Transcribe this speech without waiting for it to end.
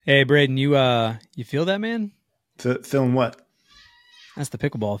Hey Braydon, you feel that, man? Film what? That's the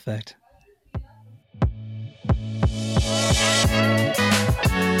pickleball effect.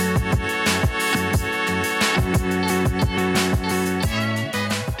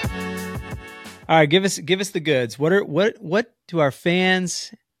 All right, give us the goods. What do our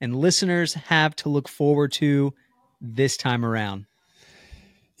fans and listeners have to look forward to this time around?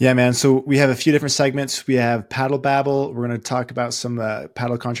 Yeah, man. So we have a few different segments. We have Paddle Babble. We're going to talk about some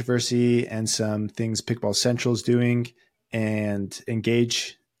paddle controversy and some things Pickleball Central is doing and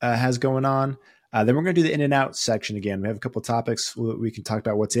Engage has going on. Then we're going to do the in and out section again. We have a couple topics. We can talk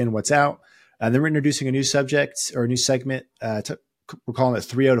about what's in, what's out. Then we're introducing a new subject or a new segment. We're calling it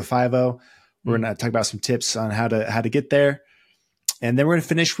 3.0 to 5.0. We're going to talk about some tips on how to get there. And then we're going to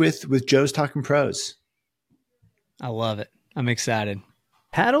finish with Joe's Talking Pros. I love it. I'm excited.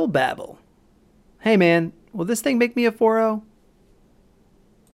 Paddle babble. Hey man, will this thing make me a 4.0?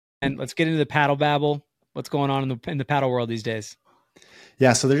 And let's get into the paddle babble. What's going on in the paddle world these days?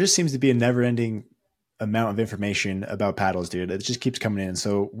 Yeah, so there just seems to be a never-ending amount of information about paddles, dude. It just keeps coming in.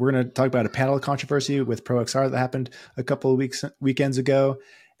 So we're going to talk about a paddle controversy with ProXR that happened a couple of weekends ago,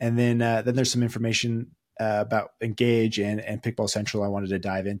 and then there's some information about Engage and Pickleball Central I wanted to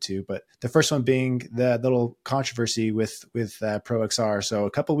dive into. But the first one being the little controversy with ProXR. So a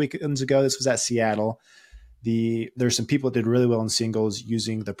couple of weekends ago, this was at Seattle. There's some people that did really well in singles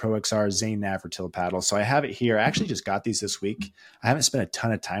using the ProXR Zane Navratil paddle. So I have it here. I actually just got these this week. I haven't spent a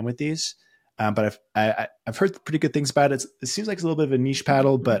ton of time with these, but I've heard pretty good things about it. It seems like it's a little bit of a niche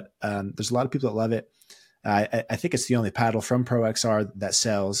paddle, but there's a lot of people that love it. I think it's the only paddle from ProXR that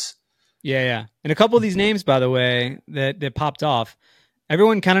sells. Yeah. And a couple of these names, by the way, that popped off.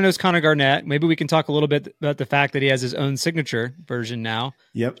 Everyone kind of knows Connor Garnett. Maybe we can talk a little bit about the fact that he has his own signature version now.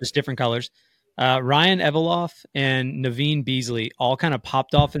 Yep. Just different colors. Ryan Eveloff and Naveen Beasley all kind of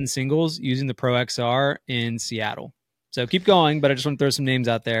popped off in singles using the ProXR in Seattle. So keep going, but I just want to throw some names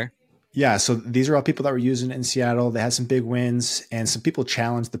out there. Yeah, so these are all people that were using it in Seattle. They had some big wins, and some people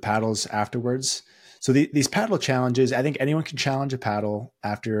challenged the paddles afterwards. So these paddle challenges, I think anyone can challenge a paddle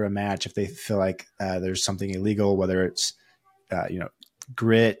after a match if they feel like there's something illegal, whether it's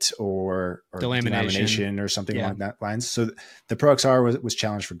grit or delamination or something along that lines. So the ProXR was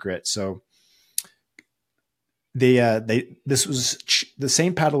challenged for grit. So this was the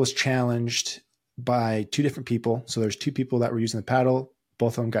same paddle was challenged by two different people. So there's two people that were using the paddle.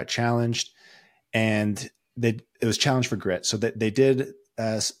 Both of them got challenged, and it was challenged for grit. So they did.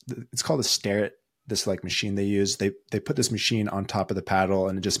 It's called a Starrett. This like machine they use. They put this machine on top of the paddle,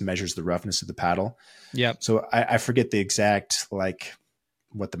 and it just measures the roughness of the paddle. Yep. So I forget the exact like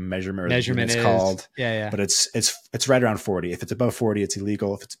what the measurement is called. Yeah. But it's right around 40. If it's above 40, it's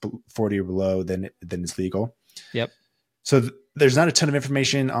illegal. If it's 40 or below, then it's legal. Yep. So there's not a ton of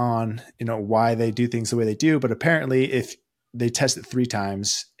information on why they do things the way they do, but apparently if they test it 3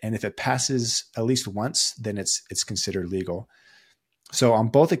 times, and if it passes at least once, then it's considered legal. So on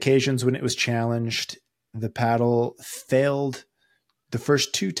both occasions when it was challenged, the paddle failed the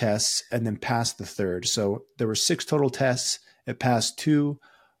first 2 tests and then passed the third. So there were 6 total tests. It passed 2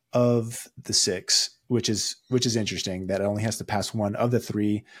 of the 6, which is interesting that it only has to pass 1 of the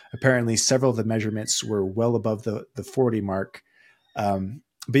 3. Apparently several of the measurements were well above the 40 mark. But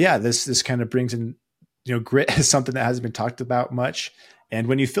yeah, this kind of brings in, grit is something that hasn't been talked about much. And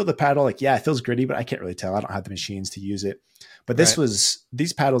when you feel the paddle, like, yeah, it feels gritty, but I can't really tell. I don't have the machines to use it. But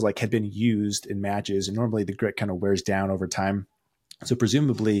these paddles like had been used in matches, and normally the grit kind of wears down over time. So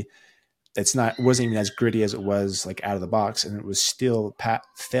presumably wasn't even as gritty as it was like out of the box, and it was still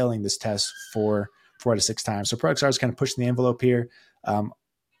failing this test 4 out of 6 times. So ProXR is kind of pushing the envelope here.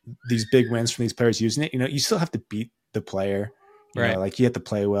 These big wins from these players using it. You still have to beat the player. Like you have to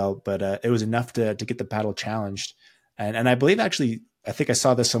play well, but it was enough to get the paddle challenged. And I believe actually, I think I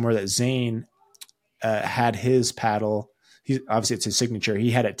saw this somewhere that Zane had his paddle. Obviously it's his signature.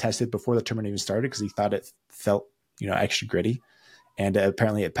 He had it tested before the tournament even started because he thought it felt, extra gritty, and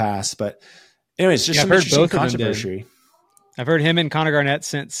apparently it passed. But anyways, just some interesting controversy. I've heard him and Connor Garnett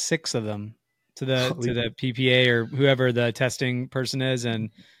sent 6 of them to the PPA or whoever the testing person is, and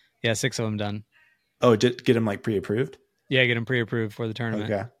 6 of them done. Oh, get them like pre-approved? Yeah, get them pre-approved for the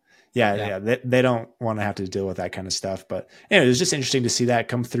tournament. Okay. Yeah. They don't want to have to deal with that kind of stuff. But anyway, it was just interesting to see that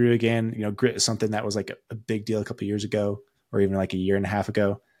come through again. Grit is something that was like a big deal a couple of years ago, or even like a year and a half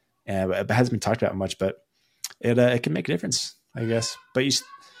ago. And it hasn't been talked about much, but it can make a difference, I guess. But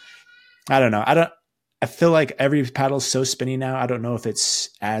I don't know. I feel like every paddle is so spinny now. I don't know if it's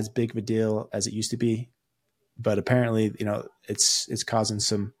as big of a deal as it used to be, but apparently, it's causing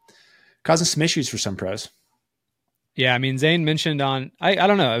some issues for some pros. Yeah, I mean, Zane mentioned I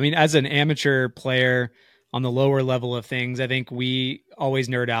don't know. I mean, as an amateur player on the lower level of things, I think we always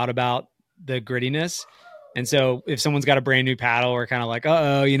nerd out about the grittiness. And so if someone's got a brand new paddle, we're kind of like,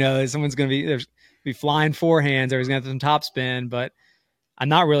 oh, someone's going to be flying forehands or he's going to have some top spin. But I'm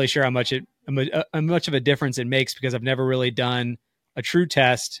not really sure how much of a difference it makes because I've never really done a true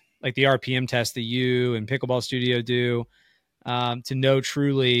test like the RPM test that you and Pickleball Studio do to know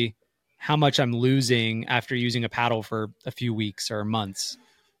truly how much I'm losing after using a paddle for a few weeks or months.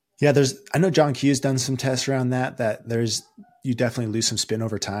 Yeah, I know John Q's done some tests around that you definitely lose some spin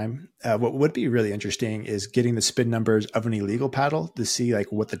over time. What would be really interesting is getting the spin numbers of an illegal paddle to see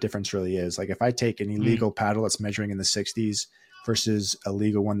like what the difference really is. Like if I take an illegal paddle that's measuring in the 60s versus a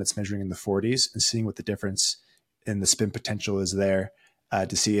legal one that's measuring in the 40s and seeing what the difference in the spin potential is there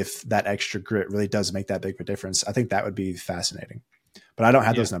to see if that extra grit really does make that big of a difference. I think that would be fascinating, but I don't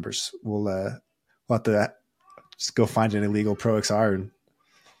have those numbers. We'll have to just go find an illegal ProXR and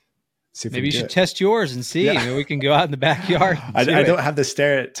see if maybe you should it. Test yours and see. Maybe we can go out in the backyard. I don't have the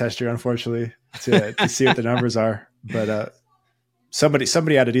stare tester, unfortunately, to see what the numbers are. But somebody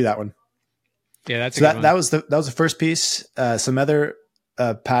had to do that one. Yeah, that's so that was the first piece. Some other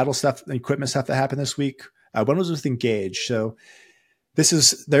paddle stuff, equipment stuff that happened this week. One was with Engage. So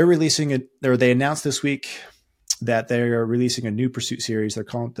they're releasing it. They announced this week that they're releasing a new Pursuit series. They're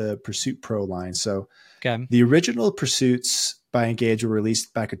calling it the Pursuit Pro line. So the original Pursuits by Engage were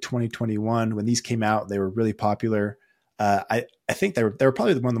released back in 2021. When these came out, they were really popular. I think they were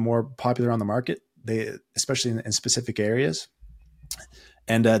probably one of the more popular on the market. Especially in specific areas,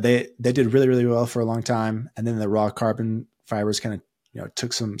 and they did really, really well for a long time. And then the raw carbon fibers kind of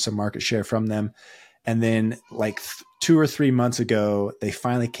took some market share from them. And then like 2 or 3 months ago, they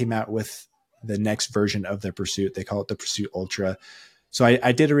finally came out with the next version of their Pursuit. They call it the Pursuit Ultra. So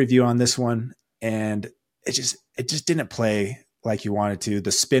I did a review on this one, and it just didn't play like you wanted to.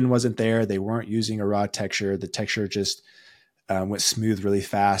 The spin wasn't there. They weren't using a raw texture. The texture just went smooth really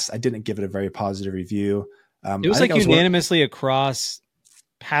fast. I didn't give it a very positive review. It was like unanimously across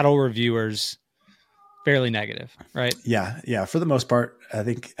paddle reviewers, fairly negative, right? Yeah. For the most part, I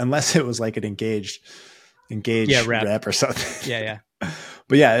think, unless it was like an engaged rep or something. Yeah.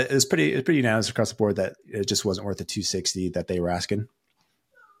 But yeah, it was pretty unanimous across the board that it just wasn't worth the 260 that they were asking.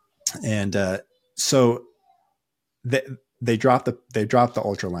 And so they dropped the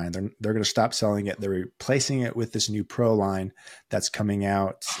Ultra line. They're going to stop selling it. They're replacing it with this new Pro line that's coming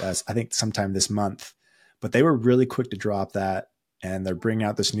out, I think, sometime this month. But they were really quick to drop that, and they're bringing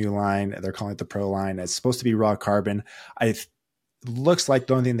out this new line. They're calling it the Pro line. It's supposed to be raw carbon. Looks like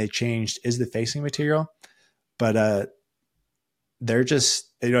the only thing they changed is the facing material, but they're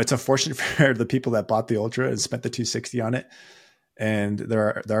just, it's unfortunate for the people that bought the Ultra and spent the 260 on it, and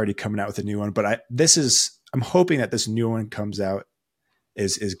they're already coming out with a new one. But I'm hoping that this new one comes out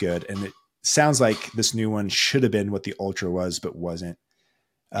is good, and it sounds like this new one should have been what the Ultra was, but wasn't.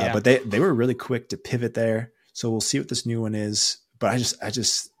 But they were really quick to pivot there, so we'll see what this new one is. But I just I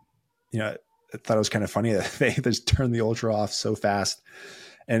thought it was kind of funny that they just turned the Ultra off so fast,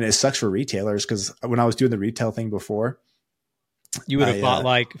 and it sucks for retailers because when I was doing the retail thing before, you would have bought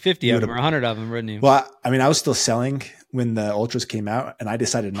like 50 of them or 100 of them, wouldn't you? Well, I mean, I was still selling when the Ultras came out, and I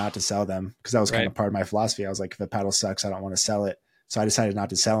decided not to sell them because that was kind of part of my philosophy. I was like, if a paddle sucks, I don't want to sell it. So I decided not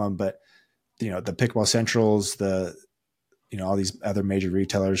to sell them. But, the Pickleball Centrals, all these other major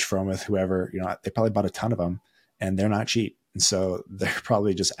retailers, with whoever, they probably bought a ton of them, and they're not cheap. And so they're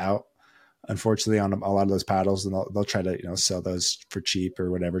probably just out, unfortunately, on a lot of those paddles, and they'll try to, sell those for cheap or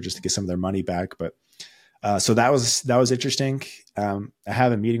whatever, just to get some of their money back. But so that was interesting. I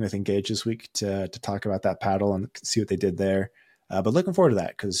have a meeting with Engage this week to talk about that paddle and see what they did there. But looking forward to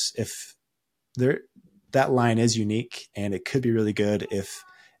that, because if that line is unique, and it could be really good if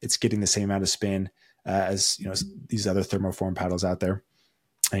it's getting the same amount of spin as these other thermoform paddles out there,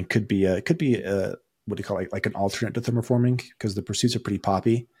 and could be what do you call it, like an alternate to thermoforming, because the Pursuits are pretty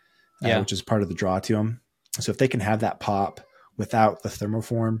poppy, which is part of the draw to them. So if they can have that pop without the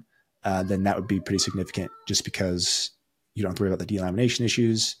thermoform, then that would be pretty significant, just because you don't have to worry about the delamination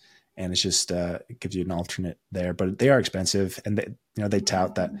issues, and it's just it gives you an alternate there. But they are expensive, and they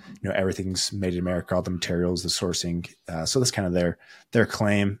tout that everything's made in America, all the materials, the sourcing. So that's kind of their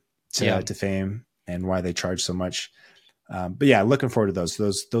claim to fame and why they charge so much. But yeah, looking forward to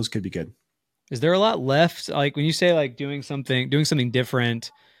those. Those could be good. Is there a lot left? Like when you say like doing something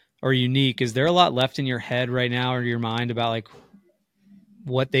different or unique, is there a lot left in your head right now or your mind about like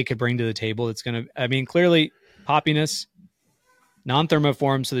what they could bring to the table? That's going to, I mean, clearly poppiness,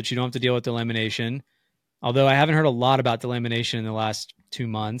 non-thermoform, so that you don't have to deal with delamination. Although I haven't heard a lot about delamination in the last 2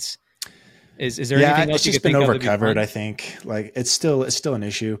 months. Is there Yeah, anything else it's you just could been think of that'd be overcovered. fun? I think like it's still an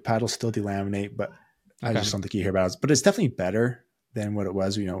issue. Paddles still delaminate, but I Okay. just don't think you hear about it. But it's definitely better than what it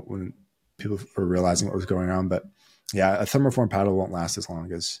was. When people were realizing what was going on. But yeah, a thermoform paddle won't last as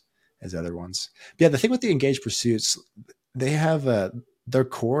long as other ones. But yeah, the thing with the Engaged Pursuits, they have their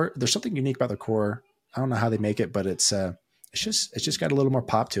core. There's something unique about their core. I don't know how they make it, but it's just got a little more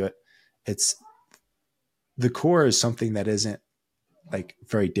pop to it. It's the core is something that isn't like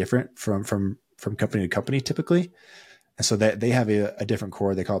very different from company to company typically. And so they have a different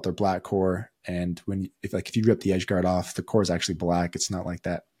core. They call it their black core. And if you rip the edge guard off, the core is actually black. It's not like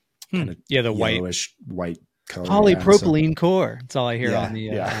that kind of Yeah, the yellowish white color. Yeah. And so, polypropylene core. That's all I hear on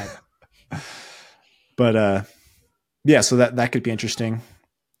yeah, the yeah. ad. But yeah, so that could be interesting.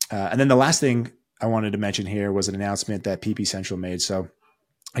 And then the last thing I wanted to mention here was an announcement that PP Central made. So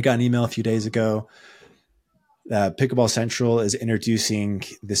I got an email a few days ago. Pickleball Central is introducing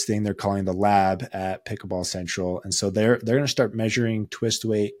this thing they're calling the lab at Pickleball Central, and so they're going to start measuring twist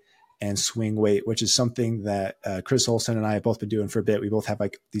weight and swing weight, which is something that Chris Olson and I have both been doing for a bit. We both have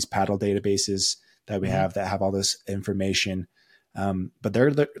like these paddle databases that we have that have all this information, but they're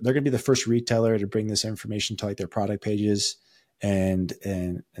going to be the first retailer to bring this information to like their product pages and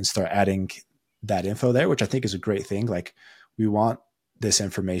start adding that info there, which I think is a great thing. Like we want this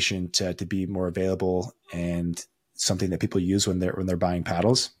information to be more available and something that people use when they're buying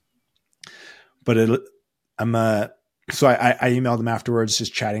paddles. But so I emailed them afterwards,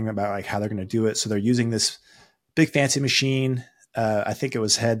 just chatting about like how they're going to do it. So they're using this big fancy machine. I think it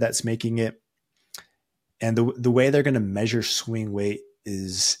was Head that's making it, and the way they're going to measure swing weight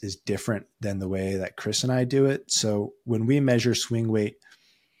is different than the way that Chris and I do it. So when we measure swing weight,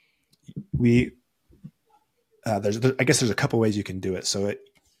 I guess there's a couple ways you can do it. So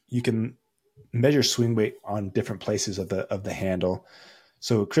you can measure swing weight on different places of the handle.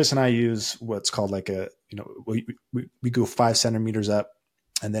 So Chris and I use what's called like we go 5 centimeters up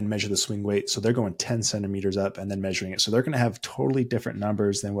and then measure the swing weight. So they're going 10 centimeters up and then measuring it. So they're going to have totally different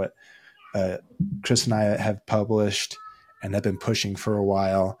numbers than what Chris and I have published and have been pushing for a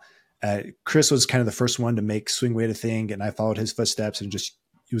while. Chris was kind of the first one to make swing weight a thing, and I followed his footsteps and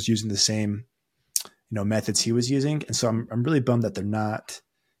he was using the same methods he was using. And so I'm really bummed that they're not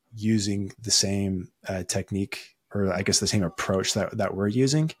using the same technique, or I guess the same approach that we're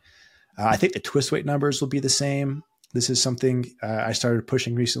using. I think the twist weight numbers will be the same. This is something I started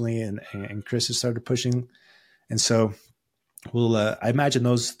pushing recently, and Chris has started pushing. And so I imagine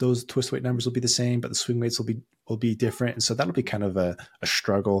those twist weight numbers will be the same, but the swing weights will be different. And so that'll be kind of a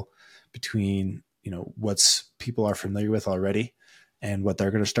struggle between, what's people are familiar with already and what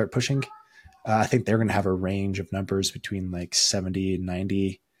they're going to start pushing. I think they're going to have a range of numbers between like 70 and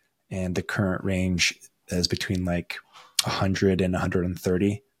 90, and the current range is between like 100 and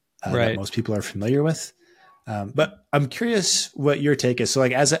 130 that most people are familiar with. But I'm curious what your take is. So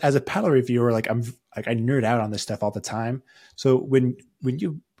like as a paddle reviewer, like I nerd out on this stuff all the time. So when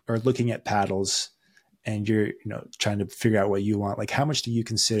you are looking at paddles and you're trying to figure out what you want, like how much do you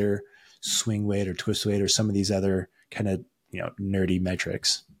consider swing weight or twist weight or some of these other kind of nerdy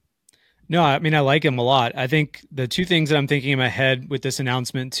metrics? No, I mean, I like him a lot. I think the two things that I'm thinking in my head with this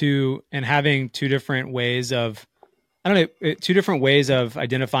announcement too, and having two different ways of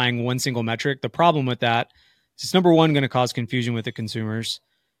identifying one single metric. The problem with that is it's number one, going to cause confusion with the consumers.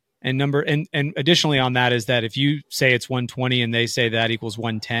 And additionally on that is that if you say it's 120 and they say that equals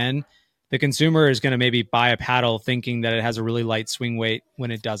 110, the consumer is going to maybe buy a paddle thinking that it has a really light swing weight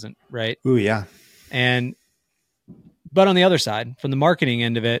when it doesn't, right? Ooh, yeah. But on the other side, from the marketing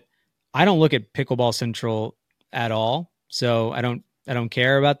end of it, I don't look at Pickleball Central at all. So I don't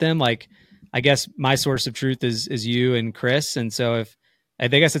care about them. Like, I guess my source of truth is you and Chris. And so I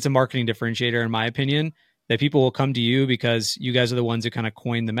guess it's a marketing differentiator in my opinion, that people will come to you because you guys are the ones that kind of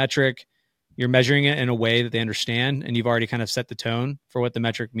coined the metric. You're measuring it in a way that they understand, and you've already kind of set the tone for what the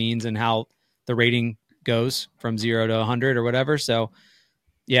metric means and how the rating goes from 0 to 100 or whatever. So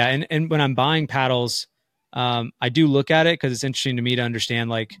yeah. And when I'm buying paddles, I do look at it because it's interesting to me to understand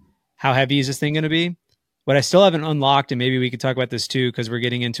like how heavy is this thing going to be. What I still haven't unlocked, and maybe we could talk about this too, because we're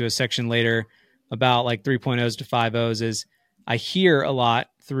getting into a section later about like 3.0s to 5.0s, is I hear a lot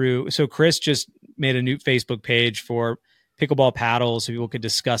through. So Chris just made a new Facebook page for pickleball paddles so people could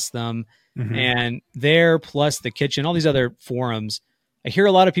discuss them. Mm-hmm. And there, plus the kitchen, all these other forums, I hear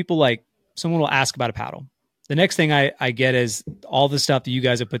a lot of people like someone will ask about a paddle. The next thing I get is all the stuff that you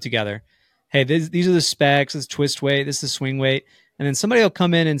guys have put together. Hey, these are the specs, this is twist weight, this is swing weight. And then somebody will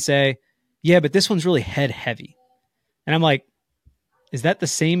come in and say, yeah, but this one's really head heavy. And I'm like, is that the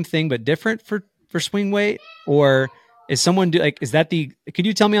same thing but different for swing weight? Or Is someone is that could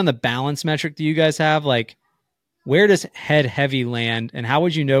you tell me on the balance metric that you guys have, like where does head heavy land and how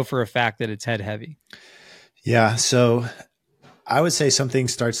would you know for a fact that it's head heavy? Yeah. So I would say something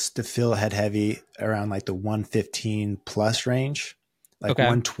starts to feel head heavy around like the 115 plus range. Like Okay.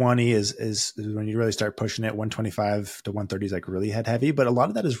 120 is when you really start pushing it. 125 to 130 is like really head heavy, but a lot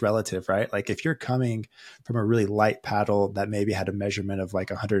of that is relative, right? Like if you're coming from a really light paddle that maybe had a measurement of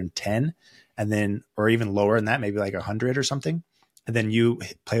like 110 and then, or even lower than that, maybe like 100 or something. And then you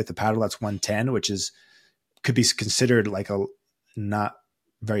play with the paddle that's 110, which could be considered like a not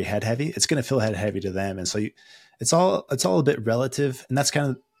very head heavy. It's going to feel head heavy to them. And so it's all a bit relative. And that's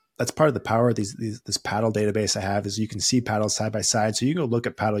part of the power of this paddle database I have is you can see paddles side by side. So you go look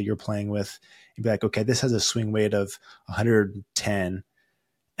at paddle you're playing with and be like, okay, this has a swing weight of 110,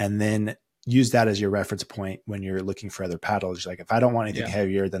 and then use that as your reference point when you're looking for other paddles. Like if I don't want anything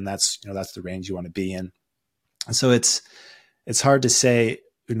heavier, then that's the range you want to be in. And so it's hard to say,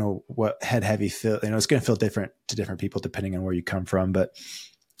 what head heavy feel, it's going to feel different to different people depending on where you come from. But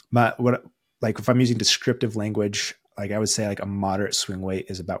if I'm using descriptive language, like I would say like a moderate swing weight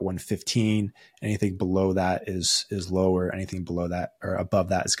is about 115. Anything below that is lower. Anything below that or above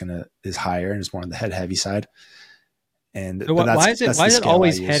that is higher and is more on the head heavy side. And so why is it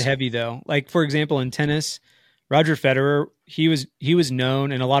always head heavy though? Like for example, in tennis, Roger Federer, he was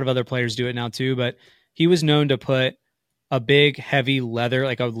known, and a lot of other players do it now too, but he was known to put a big heavy leather,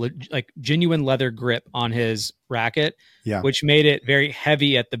 like genuine leather grip on his racket, which made it very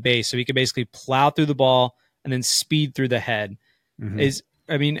heavy at the base. So he could basically plow through the ball and then speed through the head.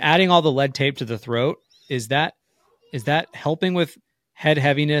 Mm-hmm. Adding all the lead tape to the throat, is that helping with head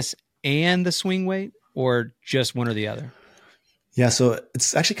heaviness and the swing weight, or just one or the other? Yeah. So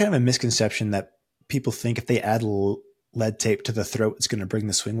it's actually kind of a misconception that people think if they add lead tape to the throat, it's going to bring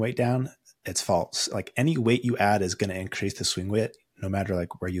the swing weight down. It's false. Like any weight you add is going to increase the swing weight no matter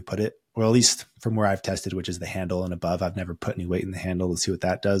like where you put it, or at least from where I've tested, which is the handle and above. I've never put any weight in the handle to see what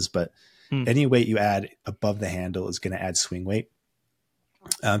that does, but any weight you add above the handle is going to add swing weight.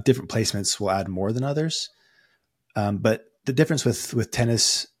 Different placements will add more than others. But the difference with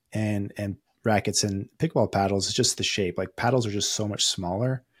tennis and rackets and pickleball paddles is just the shape. Like paddles are just so much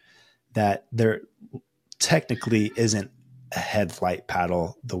smaller that there technically isn't a head light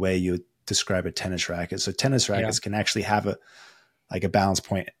paddle the way you describe a tennis racket. So tennis rackets can actually have a balance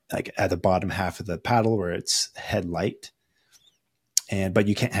point like at the bottom half of the paddle where it's head light. But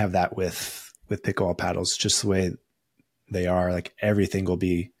you can't have that with pickleball paddles, just the way they are. Like everything will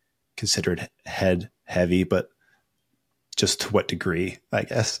be considered head heavy, but just to what degree, I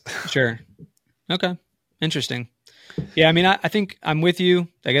guess. Sure. Okay. Interesting. Yeah. I think I'm with you.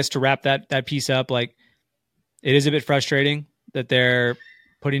 I guess to wrap that piece up, like it is a bit frustrating that they're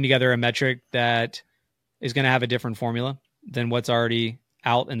putting together a metric that is going to have a different formula than what's already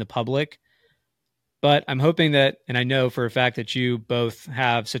out in the public. But I'm hoping that, and I know for a fact that you both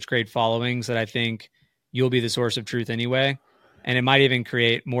have such great followings that I think you'll be the source of truth anyway. And it might even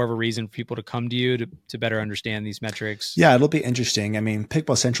create more of a reason for people to come to you to better understand these metrics. Yeah, it'll be interesting.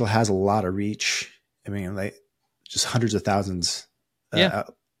 Pickleball Central has a lot of reach. Like just hundreds of thousands. And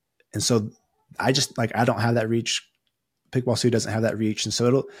so I don't have that reach. Pickleball Suit doesn't have that reach. And so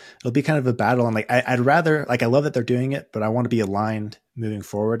it'll be kind of a battle. And I'd rather, I love that they're doing it, but I want to be aligned moving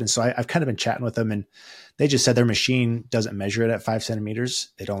forward. And so I've kind of been chatting with them, and they just said their machine doesn't measure it at 5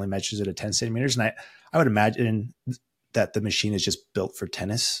 centimeters. It only measures it at 10 centimeters. And I would imagine that the machine is just built for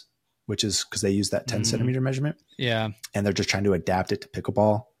tennis, which is because they use that 10 centimeter measurement. Yeah. And they're just trying to adapt it to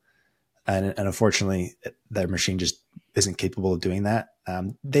pickleball. And unfortunately, their machine just isn't capable of doing that.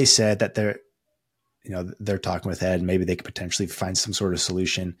 They said that they're talking with Ed. Maybe they could potentially find some sort of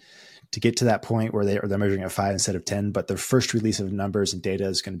solution to get to that point where they're measuring at 5 instead of 10. But their first release of numbers and data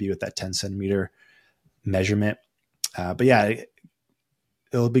is going to be with that 10 centimeter measurement. But yeah,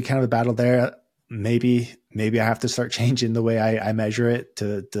 it'll be kind of a battle there. Maybe I have to start changing the way I measure it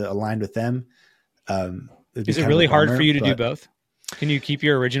to align with them. Is it really hard for you to do both? Can you keep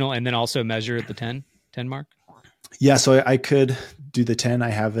your original and then also measure at the 10 mark? Yeah, so I could do the 10. I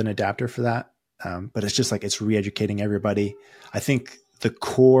have an adapter for that. But it's just it's re-educating everybody. I think the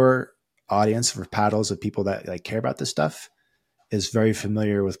core audience for paddles of people that care about this stuff is very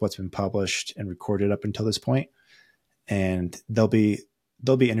familiar with what's been published and recorded up until this point. And they'll be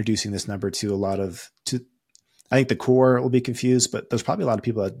introducing this number to I think the core will be confused, but there's probably a lot of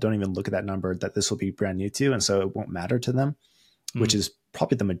people that don't even look at that number that this will be brand new to. And so it won't matter to them, which is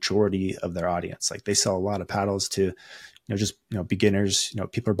probably the majority of their audience. Like they sell a lot of paddles to, beginners,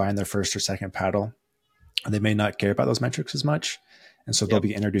 people are buying their first or second paddle, and they may not care about those metrics as much. And so they'll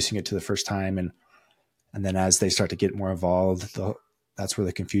be introducing it to the first time. And And then as they start to get more involved, that's where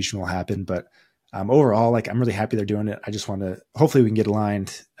the confusion will happen. But overall, like I'm really happy they're doing it. I just want to, hopefully we can get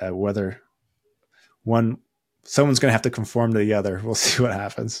aligned, whether someone's going to have to conform to the other. We'll see what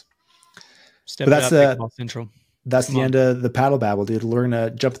happens. Step it up, Pickleball Central. That's the end of the paddle babble, dude. We're going to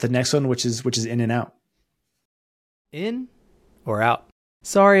jump to the next one, which is in and out. In or out?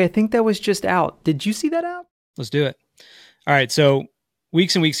 Sorry, I think that was just out. Did you see that out? Let's do it. All right. So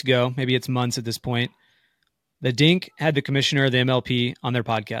weeks and weeks ago, maybe it's months at this point, the Dink had the commissioner of the MLP on their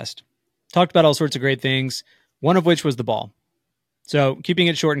podcast. Talked about all sorts of great things, one of which was the ball. So keeping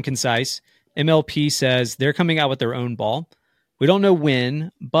it short and concise, MLP says they're coming out with their own ball. We don't know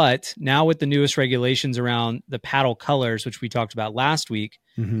when, but now with the newest regulations around the paddle colors, which we talked about last week,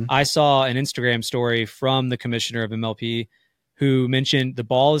 I saw an Instagram story from the commissioner of MLP who mentioned the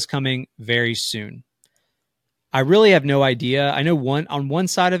ball is coming very soon. I really have no idea. I know on one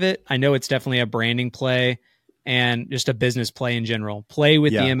side of it, I know it's definitely a branding play and just a business play in general. Play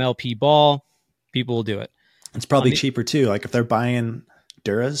with the MLP ball, people will do it. It's probably cheaper too. Like if they're buying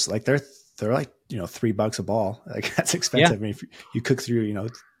Duras, like they're like, $3 a ball. Like that's expensive. I mean, if you cook through,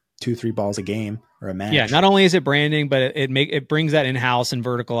 2-3 balls a game or a match. Yeah. Not only is it branding, but it brings that in-house and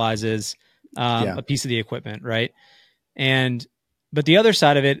verticalizes a piece of the equipment. Right. But the other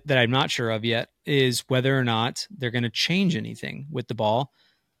side of it that I'm not sure of yet is whether or not they're going to change anything with the ball.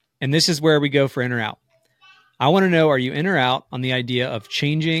 And this is where we go for in or out. I want to know, are you in or out on the idea of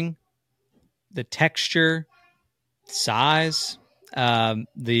changing the texture, size,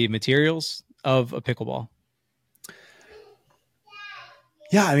 the materials of a pickleball?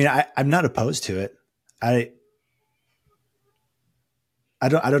 Yeah, I mean, I'm not opposed to it. I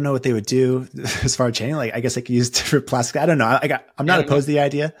don't know what they would do as far as changing. Like, I guess they could use different plastic. I don't know. I'm not opposed to the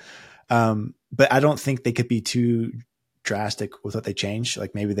idea, but I don't think they could be too drastic with what they change.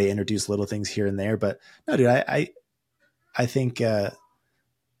 Like maybe they introduce little things here and there, but no, dude, I think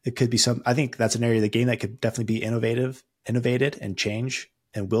it could be I think that's an area of the game that could definitely be innovated and change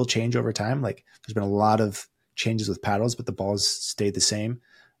and will change over time. Like there's been a lot of changes with paddles, but the balls stayed the same.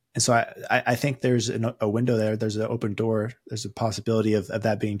 And so I think there's a window there. There's an open door. There's a possibility of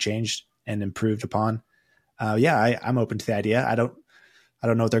that being changed and improved upon. I'm open to the idea. I don't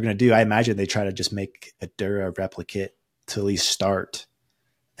know what they're going to do. I imagine they try to just make a Dura replicate to at least start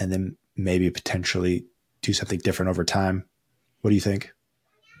and then maybe potentially do something different over time. What do you think?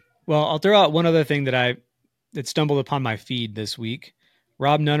 Well, I'll throw out one other thing that stumbled upon my feed this week.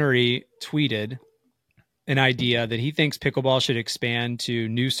 Rob Nunnery tweeted an idea that he thinks pickleball should expand to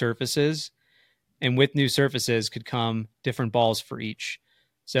new surfaces, and with new surfaces could come different balls for each.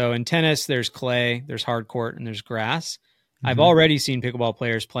 So in tennis, there's clay, there's hard court, and there's grass. I've already seen pickleball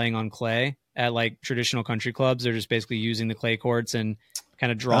players playing on clay at like traditional country clubs. They're just basically using the clay courts and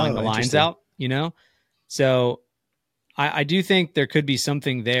kind of drawing the lines out, So I do think there could be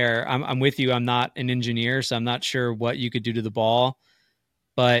something there. I'm with you. I'm not an engineer, so I'm not sure what you could do to the ball.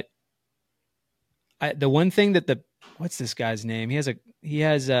 But the one thing that what's this guy's name? He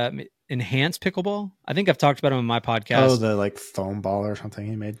has enhanced pickleball. I think I've talked about him on my podcast. Oh, the like foam ball or something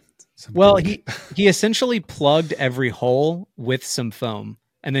he made. Well, he essentially plugged every hole with some foam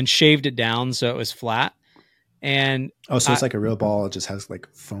and then shaved it down so it was flat. And so it's like a real ball. It just has like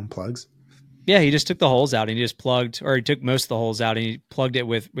foam plugs. Yeah, he just took the holes out and he took most of the holes out and he plugged it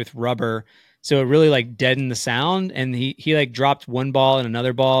with rubber. So it really like deadened the sound. And he like dropped one ball and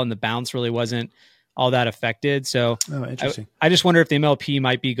another ball and the bounce really wasn't all that affected. So interesting. I just wonder if the MLP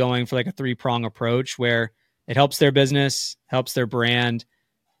might be going for like a 3-prong approach where it helps their business, helps their brand.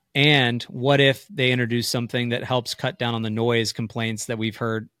 And what if they introduce something that helps cut down on the noise complaints that we've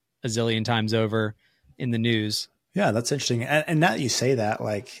heard a zillion times over in the news? Yeah, that's interesting. And now that you say that,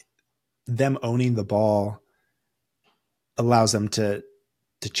 like them owning the ball allows them to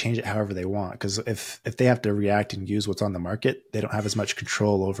change it however they want. Because if they have to react and use what's on the market, they don't have as much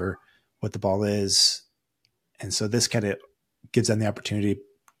control over what the ball is. And so this kind of gives them the opportunity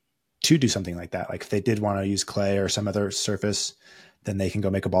to do something like that. Like if they did want to use clay or some other surface, then they can go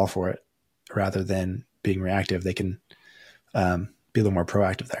make a ball for it rather than being reactive. They can be a little more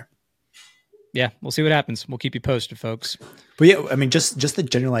proactive there. Yeah, we'll see what happens. We'll keep you posted, folks. But yeah, I mean, just the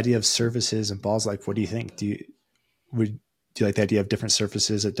general idea of surfaces and balls, like, what do you think? Do you like the idea of different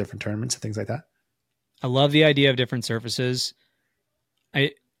surfaces at different tournaments and things like that? I love the idea of different surfaces.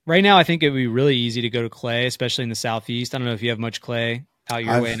 Right now, I think it would be really easy to go to clay, especially in the Southeast. I don't know if you have much clay out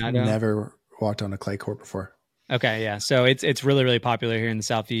your way. I've never walked on a clay court before. Okay, yeah. So it's really, really popular here in the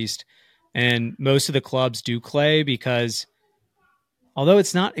Southeast. And most of the clubs do clay because although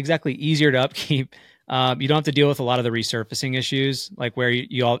it's not exactly easier to upkeep, You don't have to deal with a lot of the resurfacing issues, like where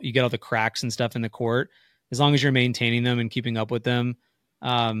you get all the cracks and stuff in the court. As long as you're maintaining them and keeping up with them,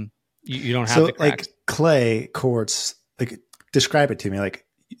 you don't have the cracks. Like clay courts, like describe it to me. Like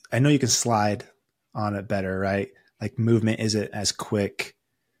I know you can slide on it better, right? Like movement isn't as quick.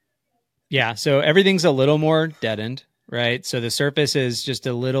 Yeah, so everything's a little more deadened, right? So the surface is just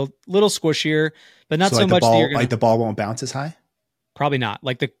a little squishier, but not so much that you're gonna, like the ball won't bounce as high. probably not.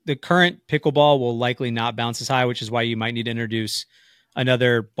 Like the current pickleball will likely not bounce as high, which is why you might need to introduce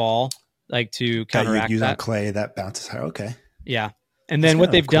another ball like to counteract use that. On clay that bounces high. Okay. Yeah. And then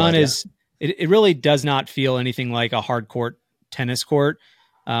what they've done is it really does not feel anything like a hard court tennis court.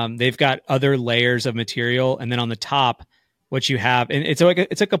 They've got other layers of material, and then on the top, what you have, and it's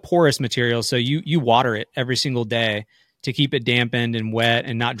like a porous material, so you water it every single day to keep it dampened and wet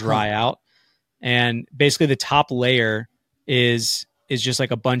and not dry out. And basically, the top layer is just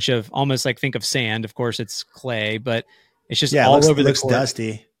like a bunch of, almost like, think of sand. Of course, it's clay, but it's just all over the court. It looks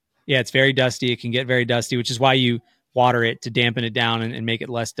dusty. Yeah, it's very dusty. It can get very dusty, which is why you water it to dampen it down and make it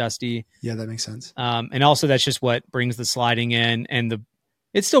less dusty. Yeah, that makes sense. And also that's just what brings the sliding in, and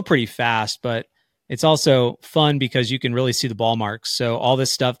it's still pretty fast, but it's also fun because you can really see the ball marks. So all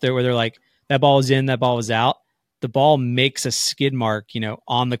this stuff there where they're like, that ball is in, that ball is out, the ball makes a skid mark,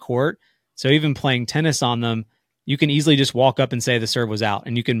 on the court. So even playing tennis on them, you can easily just walk up and say the serve was out,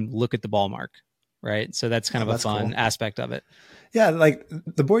 and you can look at the ball mark. Right. So that's kind of a fun aspect of it. Yeah. Like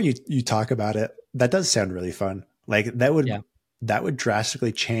the more you talk about it, that does sound really fun. Like that would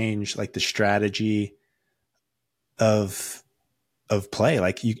drastically change like the strategy of play.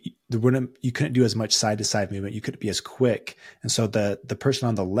 Like you couldn't do as much side to side movement. You couldn't be as quick. And so the person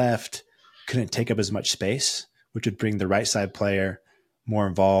on the left couldn't take up as much space, which would bring the right side player more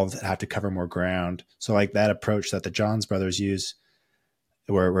involved and have to cover more ground. So like that approach that the Johns brothers use,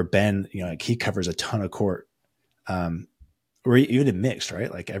 where Ben, like he covers a ton of court, or even in mixed, right?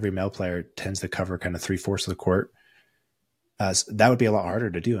 Like every male player tends to cover kind of 3/4 of the court. So that would be a lot harder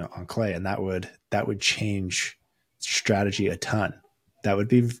to do on clay, and that would change strategy a ton. That would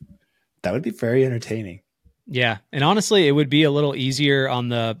be very entertaining. Yeah, and honestly, it would be a little easier on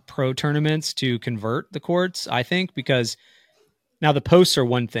the pro tournaments to convert the courts, I think, because now the posts are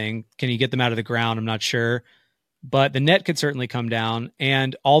one thing. Can you get them out of the ground? I'm not sure. But the net could certainly come down,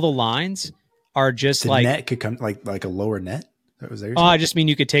 and all the lines are just the net could come like a lower net. I just mean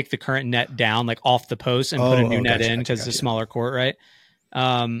you could take the current net down, like off the post, and put a new net in because it's a smaller court, right?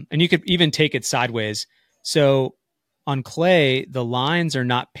 And you could even take it sideways. So on clay, the lines are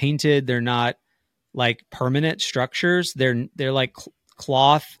not painted; they're not like permanent structures. They're like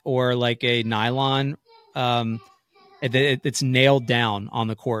cloth or like a nylon. It's nailed down on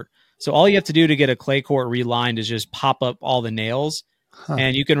the court. So all you have to do to get a clay court relined is just pop up all the nails,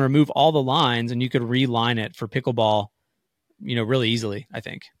 and you can remove all the lines, and you could reline it for pickleball, really easily, I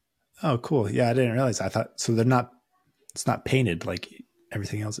think. Oh, cool. Yeah, I didn't realize. I thought so. It's not painted like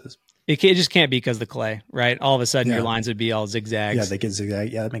everything else is. It just can't be because of the clay, right? All of a sudden your lines would be all zigzags. Yeah, they get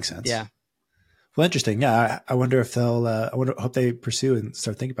zigzag. Yeah, that makes sense. Yeah. Well, interesting. Yeah, I wonder if they'll. Hope they pursue and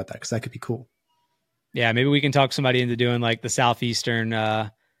start thinking about that, because that could be cool. Yeah, maybe we can talk somebody into doing like the Southeastern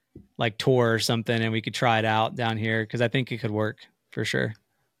like tour or something, and we could try it out down here, because I think it could work for sure.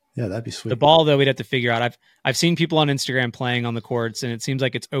 Yeah, that'd be sweet. The ball, though, we'd have to figure out. I've seen people on Instagram playing on the courts, and it seems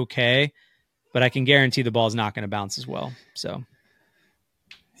like it's okay, but I can guarantee the ball's not going to bounce as well. So,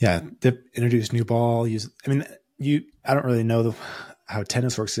 yeah, they introduce new ball. I don't really know how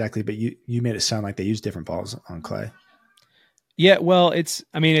tennis works exactly, but you made it sound like they use different balls on clay. Yeah, well,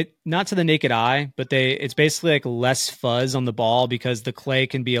 not to the naked eye, but it's basically like less fuzz on the ball, because the clay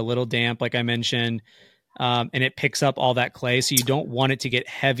can be a little damp, like I mentioned, and it picks up all that clay. So you don't want it to get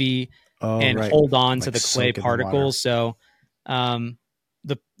heavy hold on to the clay particles. So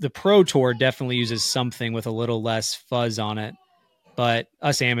the Pro Tour definitely uses something with a little less fuzz on it, but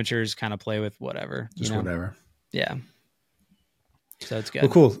us amateurs kind of play with whatever. Just whatever. Yeah. So it's good.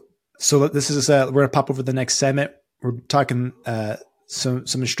 Well, cool. So this is we're going to pop over the next segment. We're talking some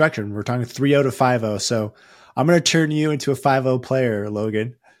instruction. We're talking 3-0 to 5-0. So I'm going to turn you into a 5-0 player,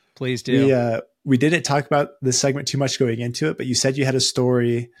 Logan. Please do. We didn't talk about this segment too much going into it, but you said you had a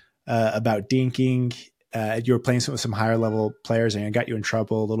story about dinking. You were playing with some higher level players, and it got you in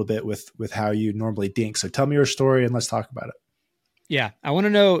trouble a little bit with how you normally dink. So tell me your story and let's talk about it. Yeah, I want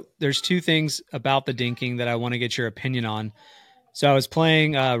to know, there's two things about the dinking that I want to get your opinion on. So I was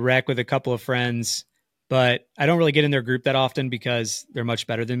playing rec with a couple of friends, but I don't really get in their group that often because they're much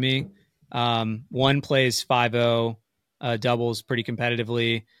better than me. One plays 5-0 doubles pretty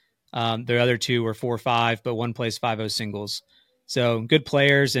competitively. The other two were 4-5, but one plays 5-0 singles. So good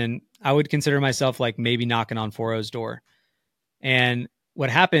players. And I would consider myself like maybe knocking on 4-0's door. And what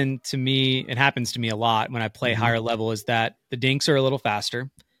happened to me, it happens to me a lot when I play higher level, is that the dinks are a little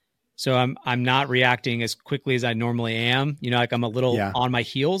faster. So I'm not reacting as quickly as I normally am. Like I'm a little on my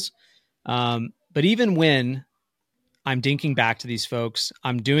heels. But even when I'm dinking back to these folks,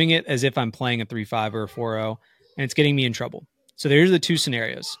 I'm doing it as if I'm playing a 3-5 or a 4-0, and it's getting me in trouble. So there's the two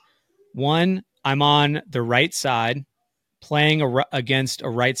scenarios. One, I'm on the right side playing against a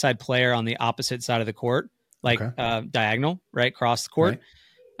right side player on the opposite side of the court, like diagonal, right across the court.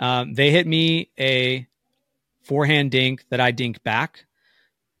 Right. They hit me a forehand dink that I dink back.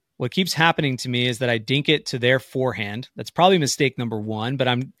 What keeps happening to me is that I dink it to their forehand. That's probably mistake number one, but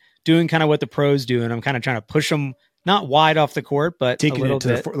I'm doing kind of what the pros do, and I'm kind of trying to push them not wide off the court, but taking a little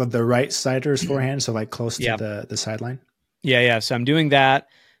it to bit. The right sider's forehand, so like close to the sideline. Yeah. So I'm doing that.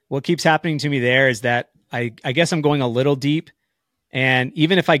 What keeps happening to me there is that I guess I'm going a little deep, and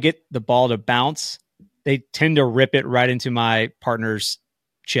even if I get the ball to bounce, they tend to rip it right into my partner's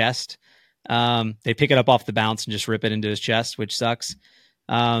chest. They pick it up off the bounce and just rip it into his chest, which sucks.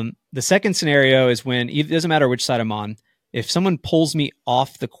 The second scenario is when it doesn't matter which side I'm on. If someone pulls me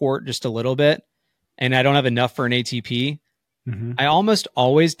off the court just a little bit and I don't have enough for an ATP, I almost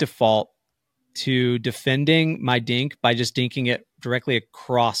always default to defending my dink by just dinking it directly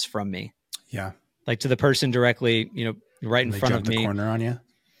across from me. Yeah. Like to the person directly, right in front of me. The corner on you.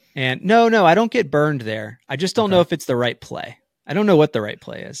 And no, I don't get burned there. I just don't know if it's the right play. I don't know what the right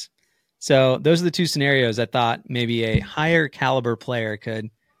play is. So those are the two scenarios I thought maybe a higher caliber player could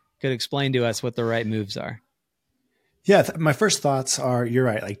explain to us what the right moves are. Yeah, my first thoughts are you're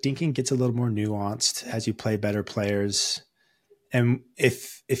right. Like dinking gets a little more nuanced as you play better players, and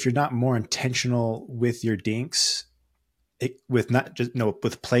if you're not more intentional with your dinks, with not just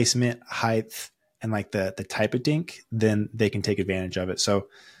with placement, height, and like the type of dink, then they can take advantage of it. So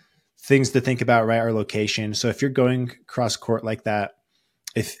things to think about, right, are location. So if you're going cross court like that,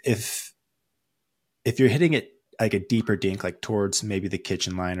 if you're hitting it like a deeper dink, like towards maybe the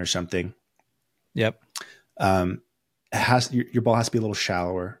kitchen line or something, yep. Your ball has to be a little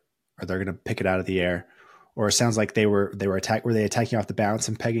shallower, or they're going to pick it out of the air. Or it sounds like were they attacking off the bounce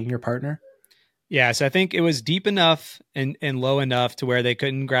and pegging your partner? Yeah, so I think it was deep enough and low enough to where they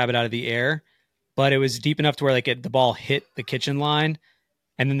couldn't grab it out of the air, but it was deep enough to where the ball hit the kitchen line,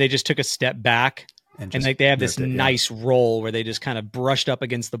 and then they just took a step back, and like they have this nice roll where they just kind of brushed up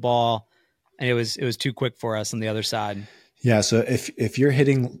against the ball, and it was too quick for us on the other side. Yeah, so if you're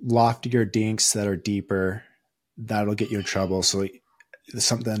hitting loftier dinks that are deeper, that'll get you in trouble. So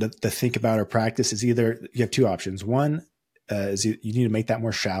something to think about or practice is either you have two options. One is you need to make that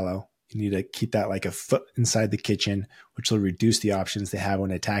more shallow. You need to keep that like a foot inside the kitchen, which will reduce the options they have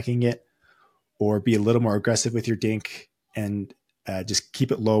when attacking it, or be a little more aggressive with your dink and just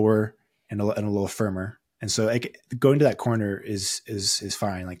keep it lower and a little firmer. And so going to that corner is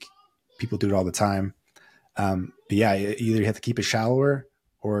fine. Like people do it all the time. But yeah, either you have to keep it shallower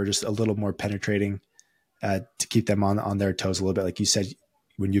or just a little more penetrating to keep them on their toes a little bit. Like you said,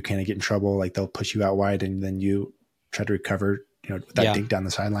 when you kind of get in trouble, like they'll push you out wide and then you try to recover, with that dink down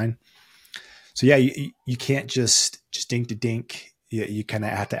the sideline. So yeah, you can't just dink to dink. You kind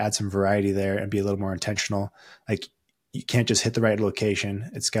of have to add some variety there and be a little more intentional. Like you can't just hit the right location.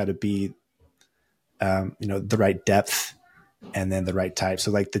 It's got to be, the right depth and then the right type.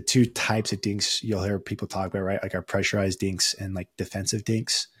 So like the two types of dinks you'll hear people talk about, right? Like our pressurized dinks and like defensive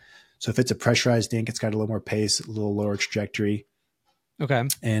dinks. So if it's a pressurized dink, it's got a little more pace, a little lower trajectory. Okay.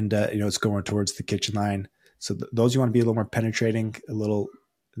 And, it's going towards the kitchen line. So those you want to be a little more penetrating, a little,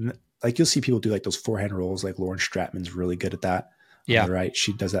 like you'll see people do like those forehand rolls, like Lauren Stratman's really good at that. Yeah. Right.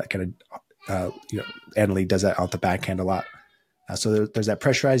 She does that kind of, Annalie does that out the backhand a lot. So there's that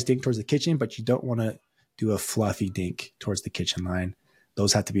pressurized dink towards the kitchen, but you don't want to do a fluffy dink towards the kitchen line.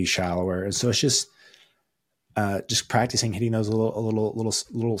 Those have to be shallower. And so it's just practicing hitting those a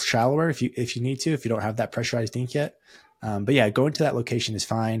little shallower if you need to, if you don't have that pressurized dink yet. But yeah, going to that location is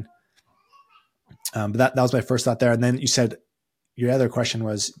fine. But that was my first thought there. And then you said your other question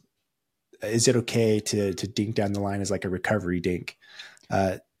was, is it okay to dink down the line as like a recovery dink?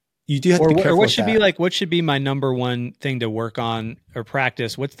 You do have to be careful. Or what should be my number one thing to work on or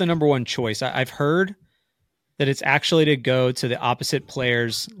practice? What's the number one choice? I've heard that it's actually to go to the opposite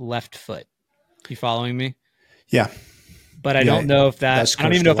player's left foot. You following me? Yeah. But I don't know if I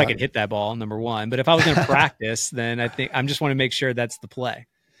don't even know if I could hit that ball, number one. But if I was going to practice, then I think I just want to make sure that's the play.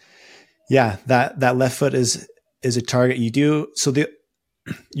 Yeah, that left foot is a target. You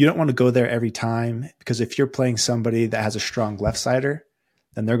don't want to go there every time, because if you're playing somebody that has a strong left sider,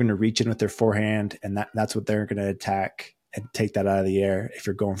 then they're going to reach in with their forehand, and that's what they're going to attack and take that out of the air. If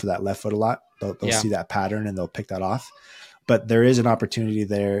you're going for that left foot a lot, they'll see that pattern and they'll pick that off. But there is an opportunity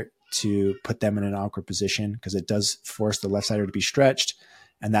there to put them in an awkward position because it does force the left sider to be stretched.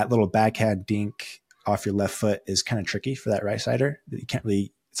 And that little backhand dink off your left foot is kind of tricky for that right sider. You can't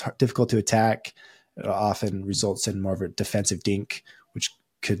really, it's difficult to attack. It often results in more of a defensive dink, which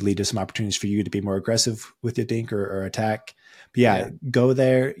could lead to some opportunities for you to be more aggressive with your dink or attack. But go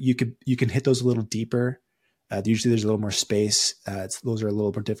there. You can hit those a little deeper. Usually there's a little more space. Those are a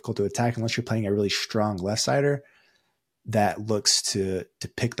little more difficult to attack unless you're playing a really strong left sider that looks to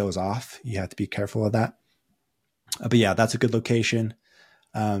pick those off. You have to be careful of that. But yeah, that's a good location.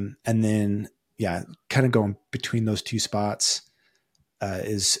 And then kind of going between those two spots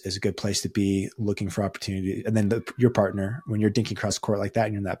is a good place to be looking for opportunity. And then your partner, when you're dinking across court like that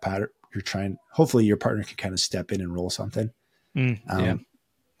and you're in that pattern, hopefully your partner can kind of step in and roll something.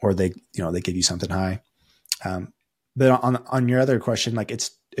 Or they give you something high. But on your other question, like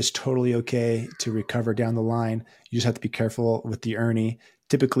it's totally okay to recover down the line. You just have to be careful with the Ernie.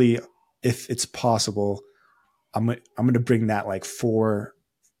 Typically, if it's possible, I'm going to bring that like 4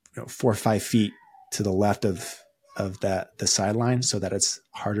 or 5 feet to the left of the sideline so that it's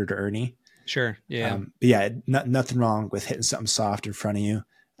harder to Ernie. Sure. Yeah. But yeah, nothing wrong with hitting something soft in front of you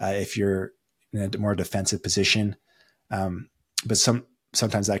if you're in a more defensive position. But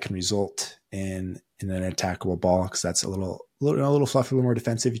sometimes that can result in an attackable ball because that's a little fluffy, a little more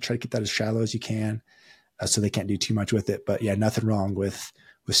defensive. You try to keep that as shallow as you can so they can't do too much with it. But yeah, nothing wrong with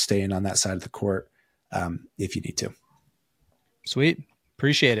staying on that side of the court if you need to. Sweet.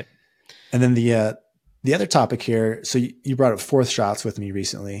 Appreciate it. And then the other topic here, so you brought up fourth shots with me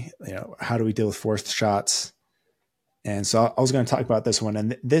recently. How do we deal with fourth shots? And so I was going to talk about this one.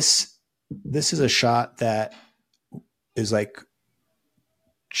 And this is a shot that is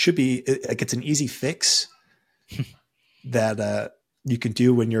should be like it's an easy fix that you can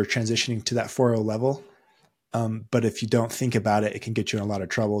do when you're transitioning to that 4-0 level. But if you don't think about it, it can get you in a lot of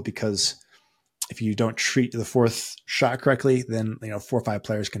trouble because if you don't treat the fourth shot correctly, then 4 or 5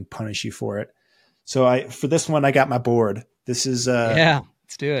 players can punish you for it. So for this one, I got my board. This is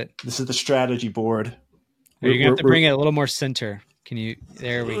let's do it. This is the strategy board. You're gonna have to bring it a little more center. Can you?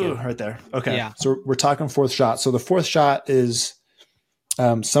 There we go. Right there. Okay. Yeah. So we're talking fourth shot. So the fourth shot is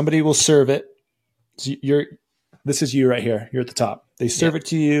somebody will serve it. So this is you right here. You're at the top. They serve it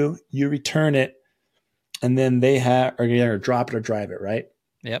to you. You return it, and then they are going to drop it or drive it. Right.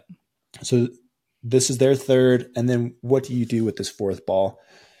 Yep. So this is their third, and then what do you do with this fourth ball?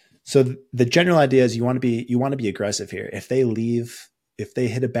 So the general idea is you want to be aggressive here. If they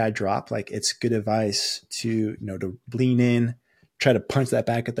hit a bad drop, like it's good advice to lean in, try to punch that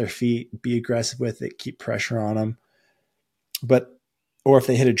back at their feet, be aggressive with it, keep pressure on them. Or if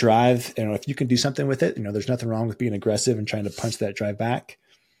they hit a drive, if you can do something with it, there's nothing wrong with being aggressive and trying to punch that drive back.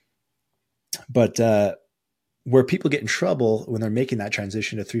 But where people get in trouble when they're making that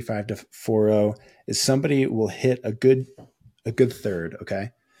transition to 3-5 to 4-0 is somebody will hit a good third.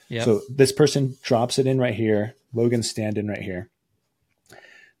 Okay. Yep. So this person drops it in right here. Logan's standing right here.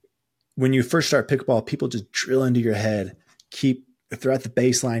 When you first start pickleball, people just drill into your head. If they're at the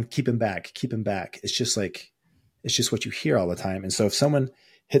baseline, keep him back. It's just what you hear all the time. And so if someone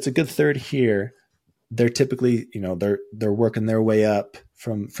hits a good third here, they're typically, they're working their way up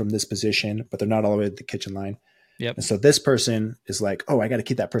from this position, but they're not all the way at the kitchen line. Yep. And so this person is like, oh, I got to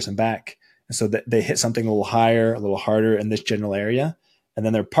keep that person back. And so they hit something a little higher, a little harder in this general area. And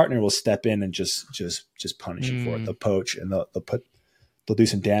then their partner will step in and just punish you for it. They'll poach and they'll do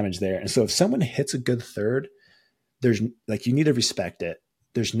some damage there. And so if someone hits a good third, you need to respect it.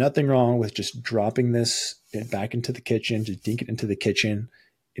 There's nothing wrong with just dropping this back into the kitchen, just dink it into the kitchen,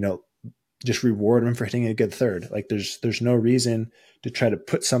 just reward them for hitting a good third. Like there's no reason to try to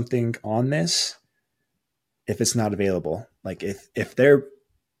put something on this if it's not available. Like if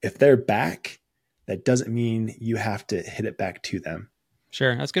they're back, that doesn't mean you have to hit it back to them.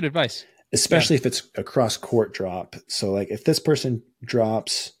 Sure. That's good advice. Especially if it's a cross court drop. So like if this person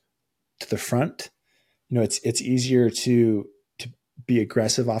drops to the front, it's easier to be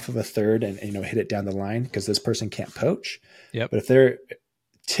aggressive off of a third and hit it down the line because this person can't poach. Yep. But if they're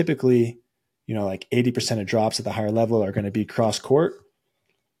typically, like 80% of drops at the higher level are going to be cross court,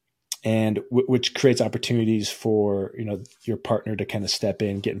 and which creates opportunities for your partner to kind of step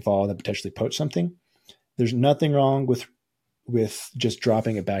in, get involved, and potentially poach something. There's nothing wrong with just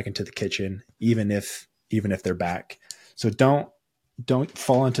dropping it back into the kitchen, even if they're back. So don't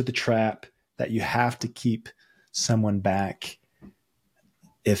fall into the trap that you have to keep someone back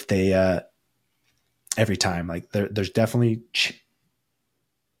if they every time. Like there's definitely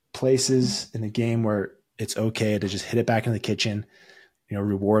places in the game where it's okay to just hit it back in the kitchen,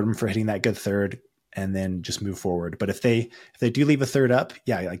 reward them for hitting that good third and then just move forward. But if they do leave a third up,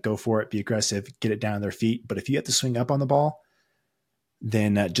 yeah, like go for it, be aggressive, get it down on their feet. But if you have to swing up on the ball,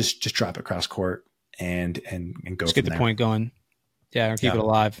 then just drop it cross court and go. Just get the point going. Yeah, or keep it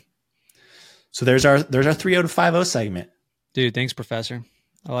alive. So there's our 3 out of 5 segment. Dude, thanks, Professor.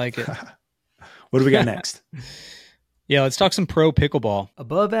 I like it. What do we got next? Yeah, let's talk some pro pickleball.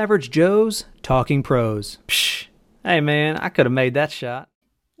 Above average Joes talking pros. Psh, hey man, I could have made that shot.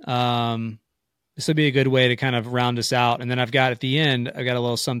 This would be a good way to kind of round us out. And then I've got at the end, I got a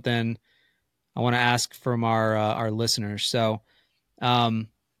little something I want to ask from our listeners. So,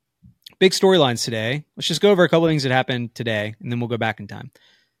 big storylines today. Let's just go over a couple of things that happened today, and then we'll go back in time.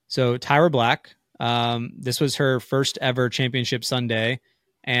 So Tyra Black, this was her first ever championship Sunday,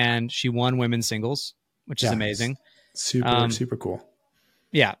 and she won women's singles, which is amazing. Super cool.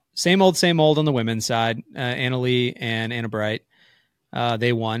 Yeah. Same old on the women's side. Anna Lee and Anna Bright,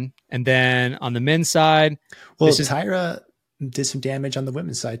 they won. And then on the men's side, Tyra did some damage on the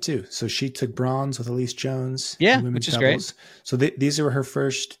women's side too. So she took bronze with Elise Jones. Yeah, which is great. So these were her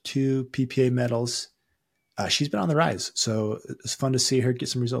first 2 PPA medals. She's been on the rise. So it's fun to see her get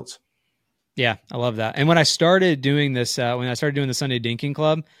some results. Yeah, I love that. And when I started doing this, when I started doing the Sunday Dinking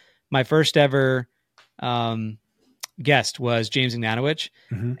Club, my first ever guest was James Ignatowicz.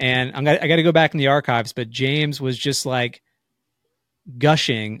 Mm-hmm. And I got to go back in the archives, but James was just like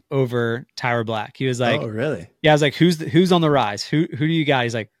gushing over Tyra Black. He was like, "Oh, really?" Yeah, I was like, "Who's on the rise? Who do you got?"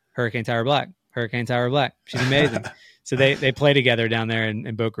 He's like, "Hurricane Tyra Black. Hurricane Tyra Black. She's amazing." So they play together down there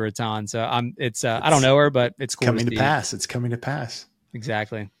in Boca Raton. So I don't know her, but it's cool coming to pass. It's coming to pass.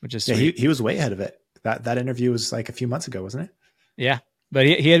 Exactly, which is sweet. Yeah. He was way ahead of it. That interview was like a few months ago, wasn't it? Yeah, but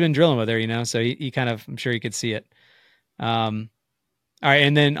he had been drilling with her, so he kind of, I'm sure he could see it. All right,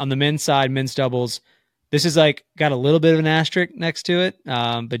 and then on the men's side, men's doubles, this is like got a little bit of an asterisk next to it.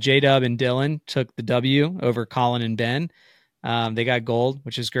 But J-Dub and Dylan took the W over Colin and Ben. They got gold,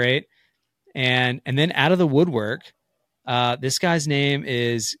 which is great. And then out of the woodwork, this guy's name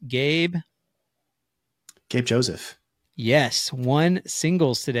is Gabe Joseph. Yes, won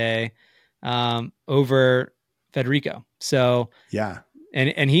singles today over Federico. So yeah,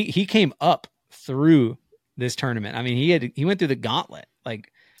 and he came up through this tournament. I mean, he went through the gauntlet,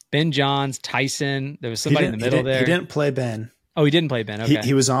 like Ben Johns, Tyson. There was somebody in the middle there. He didn't play Ben. Oh, he didn't play Ben. Okay,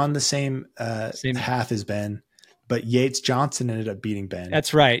 he was on the same half as Ben, but Yates Johnson ended up beating Ben.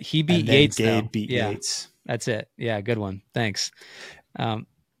 That's right. He beat Yates. Gabe beat Yates. That's it. Yeah, good one. Thanks.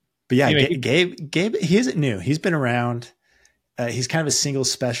 But yeah, anyway, Gabe, he isn't new. He's been around. He's kind of a single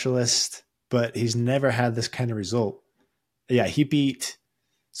specialist, but he's never had this kind of result. Yeah, he beat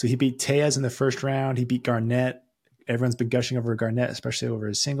Tejas in the first round. He beat Garnett. Everyone's been gushing over Garnett, especially over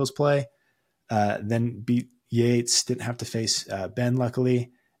his singles play. Then beat Yates. Didn't have to face Ben,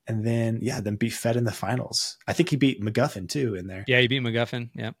 luckily. And then beat Fed in the finals. I think he beat McGuffin too in there. Yeah, he beat McGuffin.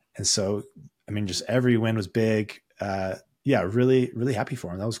 Yeah. And so, I mean, just every win was big. Really, really happy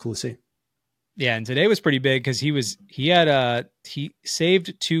for him. That was cool to see. Yeah, and today was pretty big because he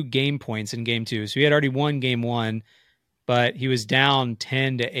saved 2 game points in game 2. So he had already won game 1, but he was down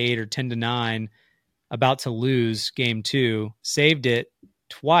 10-8 or 10-9, about to lose game 2, saved it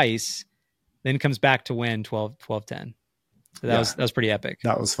twice, then comes back to win 12-10. So that was pretty epic.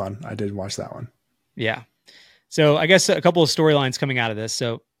 That was fun. I did watch that one. Yeah. So I guess a couple of storylines coming out of this.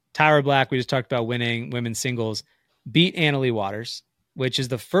 So Tyra Black, we just talked about winning women's singles, beat Anna Lee Waters, which is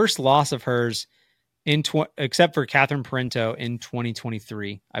the first loss of hers except for Catherine Parento in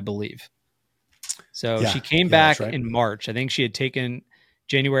 2023, I believe. So she came back in March. I think she had taken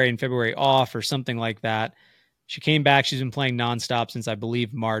January and February off or something like that. She came back. She's been playing nonstop since I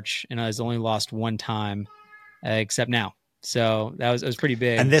believe March, and has only lost one time, except now. So it was pretty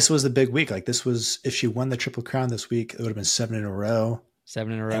big. And this was the big week. Like this was, if she won the Triple Crown this week, it would have been 7 in a row.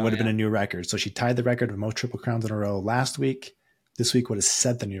 7 in a row. And would have been a new record. So she tied the record of most Triple Crowns in a row last week. This week would have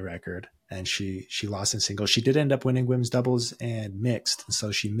set the new record. And she lost in singles. She did end up winning women's doubles and mixed. And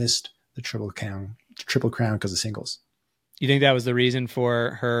so she missed the Triple Crown because of singles. You think that was the reason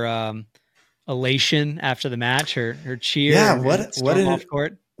for her elation after the match, her cheer? Yeah,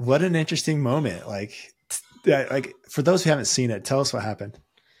 what an interesting moment. Like for those who haven't seen it, tell us what happened.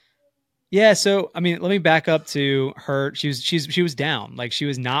 Yeah, so I mean, let me back up to her. She was down. Like she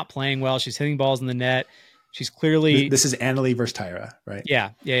was not playing well. She's hitting balls in the net. She's clearly this is Anna Lee versus Tyra, right?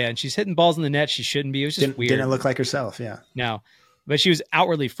 Yeah. And she's hitting balls in the net. She shouldn't be. It was just weird. Didn't look like herself. Yeah. No, but she was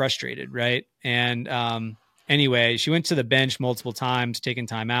outwardly frustrated, right? And anyway, she went to the bench multiple times, taking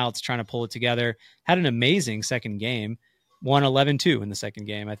timeouts, trying to pull it together. Had an amazing second game. Won 11-2 in the second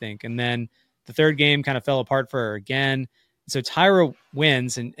game, I think, and then The third game kind of fell apart for her again. So Tyra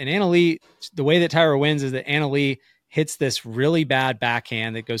wins, and Anna Leigh, the way that Tyra wins is that Anna Leigh hits this really bad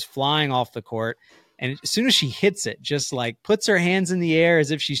backhand that goes flying off the court. And as soon as she hits it, just like puts her hands in the air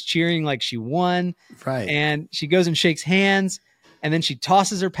as if she's cheering like she won. Right. And she goes and shakes hands, and then she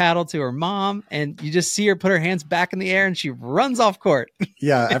tosses her paddle to her mom, and you just see her put her hands back in the air, and she runs off court.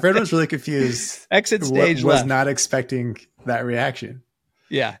 Yeah, everyone's really confused. Exit stage was left. not expecting that reaction.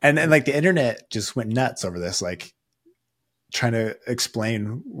 Yeah. And like the internet just went nuts over this, like trying to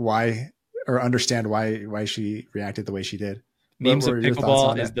explain why or understand why she reacted the way she did. Memes What of were your thoughts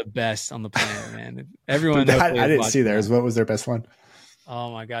on pickleball is it? the best on the planet, man. Everyone. I didn't see theirs. What was their best one?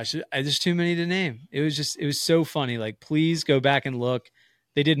 Oh my gosh. There's too many to name. It was so funny. Like, please go back and look.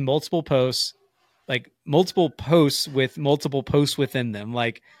 They did multiple posts with multiple posts within them.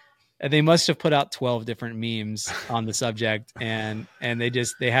 Like, they must have put out 12 different memes on the subject, and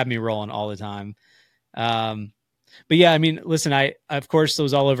they have me rolling all the time. But yeah, I mean, listen, I of course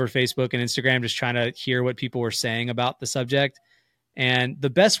was all over Facebook and Instagram just trying to hear what people were saying about the subject. And the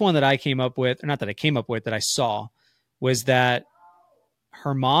best one that I came up with, or not that I came up with, that I saw, was that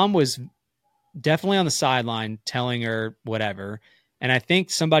her mom was definitely on the sideline telling her whatever. And I think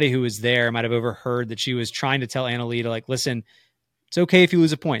somebody who was there might have overheard that she was trying to tell Anna Leigh to, like, listen, it's okay if you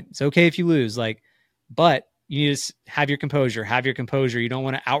lose a point. It's okay if you lose, like, but you need to have your composure. Have your composure. You don't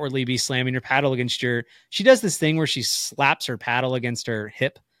want to outwardly be slamming your paddle against she does this thing where she slaps her paddle against her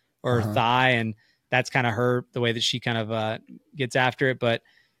hip or her thigh. And that's kind of the way that she kind of gets after it. But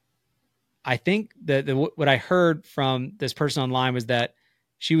I think that what I heard from this person online was that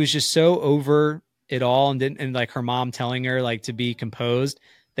she was just so over it all and like her mom telling her like to be composed,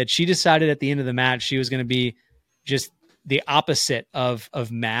 that she decided at the end of the match, she was going to be just the opposite of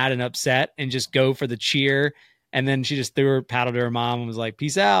mad and upset and just go for the cheer. And then she just threw her paddle to her mom and was like,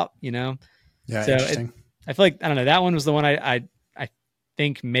 peace out, you know? Yeah. So Interesting. I feel like, I don't know, that one was the one I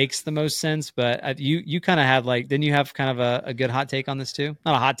think makes the most sense, but you kind of have like, didn't you have kind of a good hot take on this too?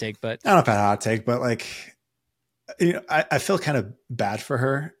 Not a hot take, but I don't know if I had a hot take, but like, you know, I feel kind of bad for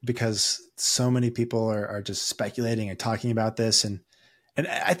her because so many people are just speculating and talking about this. And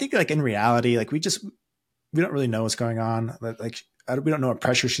I think like in reality, like we don't really know what's going on. Like we don't know what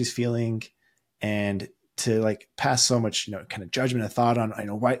pressure she's feeling, and to like pass so much, you know, kind of judgment and thought on, you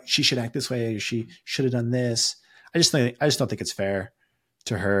know, why she should act this way or she should have done this. I just don't think it's fair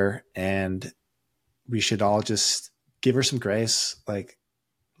to her, and we should all just give her some grace, like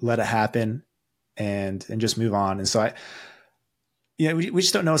let it happen and just move on. And so we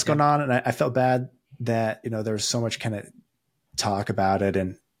just don't know what's going on. And I felt bad that, you know, there was so much kind of talk about it,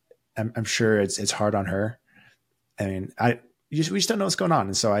 and I'm sure it's hard on her. I mean, we just don't know what's going on.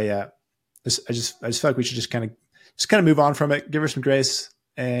 And so I just feel like we should just kind of move on from it, give her some grace,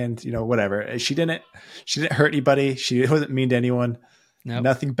 and, you know, whatever. She didn't hurt anybody. She wasn't mean to anyone. Nope.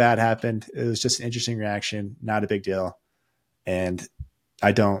 Nothing bad happened. It was just an interesting reaction, not a big deal. And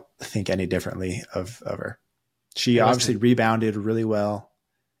I don't think any differently of her. She obviously rebounded really well,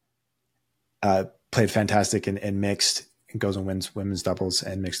 played fantastic in mixed, and goes and wins women's doubles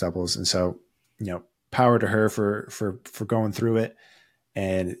and mixed doubles. And so, you know, power to her for going through it,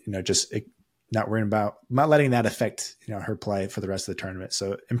 and, you know, just not letting that affect, you know, her play for the rest of the tournament.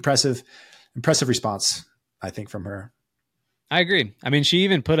 So impressive response, I think, from her. I agree. I mean, she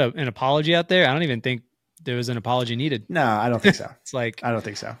even put an apology out there. I don't even think there was an apology needed. No, I don't think so. It's like, I don't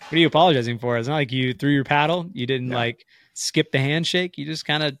think so. What are you apologizing for? It's not like you threw your paddle. You didn't like skip the handshake. You just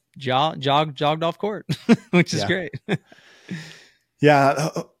kind of jogged off court, which is great. Yeah.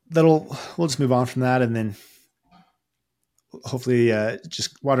 We'll just move on from that, and then hopefully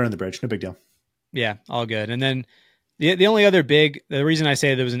just water on the bridge. No big deal. Yeah, all good. And then the only other the reason I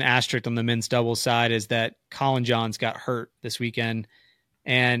say there was an asterisk on the men's doubles side is that Colin Johns got hurt this weekend.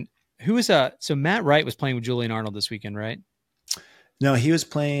 And who was so Matt Wright was playing with Julian Arnold this weekend, right? No, he was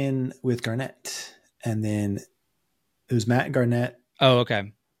playing with Garnett, and then it was Matt and Garnett. Oh,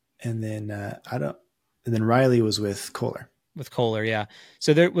 okay. And then and then Riley was with Kohler. With Kohler, yeah.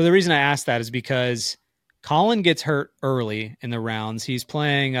 So the reason I asked that is because Colin gets hurt early in the rounds. He's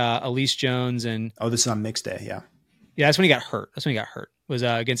playing Elise Jones and this is on mixed day, yeah. Yeah, that's when he got hurt. Was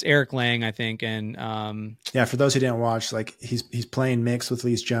against Eric Lang, I think, and for those who didn't watch, like he's playing mixed with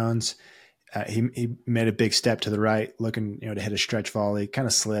Elise Jones. He made a big step to the right, looking, you know, to hit a stretch volley. Kind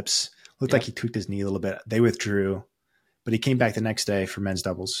of slips. Looked like he tweaked his knee a little bit. They withdrew, but he came back the next day for men's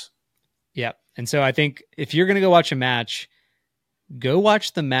doubles. Yeah, and so I think if you're going to go watch a match, go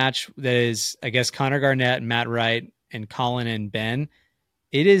watch the match that is, I guess, Connor Garnett and Matt Wright and Colin and Ben.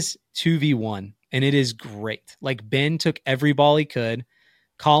 It is 2v1, and it is great. Like, Ben took every ball he could.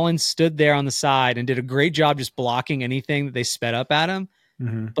 Collins stood there on the side and did a great job just blocking anything that they sped up at him.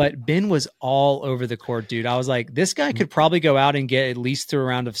 Mm-hmm. But Ben was all over the court, dude. I was like, this guy could probably go out and get at least through a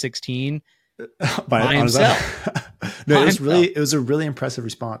round of 16 by himself. No, it was a really impressive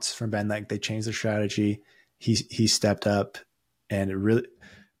response from Ben. Like, they changed their strategy. He stepped up, and it really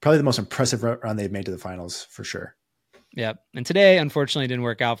probably the most impressive run they've made to the finals for sure. Yep. And today, unfortunately, didn't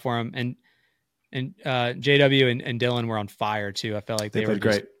work out for him. And JW and Dylan were on fire too. I felt like they were played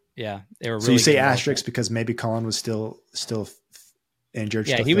great. Yeah, they were. So really you say asterisk because maybe Colin was still injured.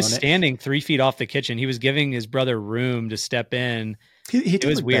 Yeah, he was standing 3 feet off the kitchen. He was giving his brother room to step in. He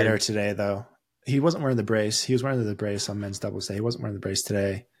did look better today, though. He wasn't wearing the brace. He was wearing the brace on men's doubles day. He wasn't wearing the brace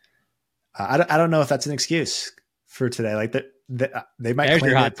today. I don't know if that's an excuse for today. Like that, they might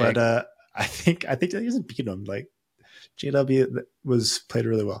claim it, but I think he doesn't beat him. Like, JW was played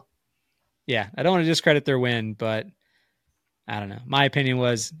really well. Yeah, I don't want to discredit their win, but I don't know. My opinion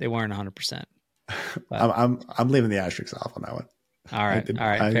was they weren't 100%. I'm leaving the asterisks off on that one. All right,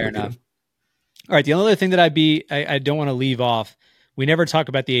 fair enough. All right, the only other thing that I don't want to leave off, we never talk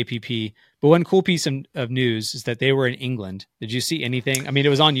about the APP, but one cool piece of news is that they were in England. Did you see anything? I mean, it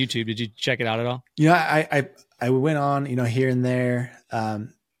was on YouTube. Did you check it out at all? You know, I went on, here and there.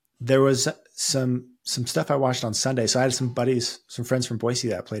 There was some stuff I watched on Sunday. So I had some friends from Boise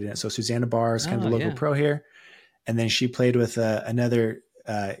that played in it. So Susanna Barr is kind of the local pro here. And then she played with another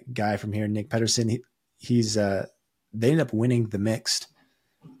guy from here, Nick Pedersen. They ended up winning the mixed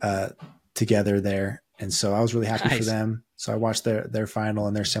together there. And so I was really happy for them. So I watched their final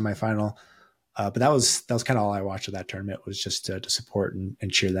and their semifinal. But that was kind of all I watched of that tournament, was just to support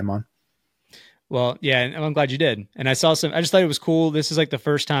and cheer them on. Well, yeah, and I'm glad you did. And I just thought it was cool. This is like the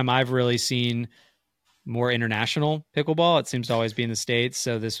first time I've really seen more international pickleball. It seems to always be in the States.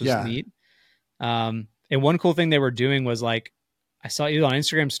 So this was neat. And one cool thing they were doing was, like, I saw either on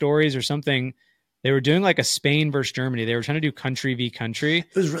Instagram stories or something, they were doing like a Spain versus Germany. They were trying to do country v country.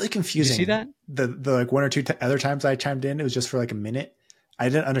 It was really confusing. Did you see that? The like one or two other times I chimed in, it was just for like a minute. I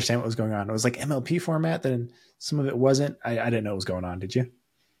didn't understand what was going on. It was like MLP format, then some of it wasn't. I didn't know what was going on. Did you?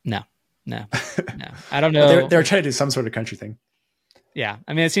 No. I don't know. They were trying to do some sort of country thing. Yeah.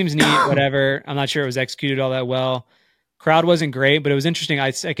 I mean, it seems neat, whatever. I'm not sure it was executed all that well. Crowd wasn't great, but it was interesting.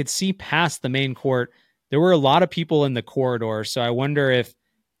 I could see past the main court. There were a lot of people in the corridor. So I wonder if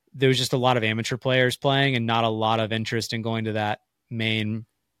there was just a lot of amateur players playing and not a lot of interest in going to that main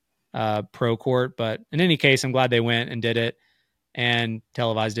pro court. But in any case, I'm glad they went and did it and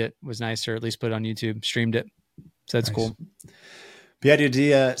televised it. It was nice, or at least put it on YouTube, streamed it. So that's cool. Yeah,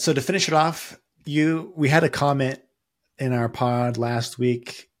 dude. So to finish it off, we had a comment in our pod last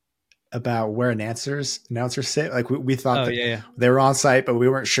week about where announcers sit. Like we thought they were on site, but we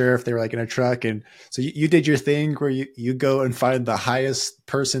weren't sure if they were like in a truck. And so you did your thing where you go and find the highest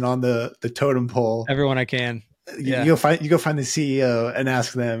person on the totem pole. Everyone I can. You go find the CEO and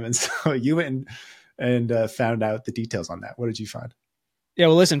ask them. And so you went and found out the details on that. What did you find? Yeah,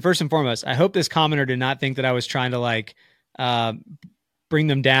 well, listen, first and foremost, I hope this commenter did not think that I was trying to like bring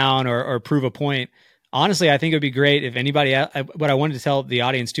them down or prove a point. Honestly, I think it would be great if anybody, what I wanted to tell the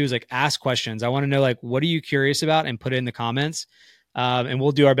audience too is like ask questions. I want to know, like, what are you curious about, and put it in the comments. And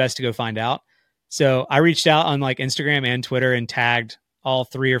we'll do our best to go find out. So I reached out on like Instagram and Twitter and tagged all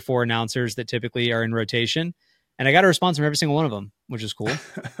 3 or 4 announcers that typically are in rotation. And I got a response from every single one of them, which is cool.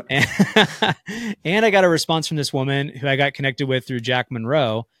 and I got a response from this woman who I got connected with through Jack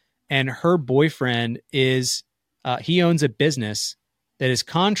Monroe, and her boyfriend is, he owns a business that is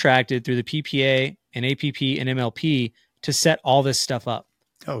contracted through the PPA and APP and MLP to set all this stuff up.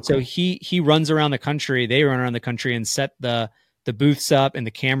 Oh, cool. So he runs around the country. They run around the country and set the booths up and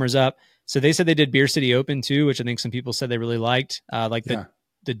the cameras up. So they said they did Beer City Open too, which I think some people said they really liked, the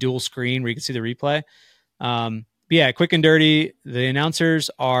dual screen where you can see the replay. But yeah, quick and dirty. The announcers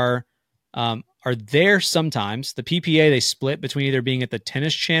are there sometimes. The PPA, they split between either being at the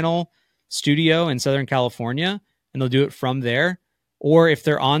Tennis Channel studio in Southern California, and they'll do it from there. Or if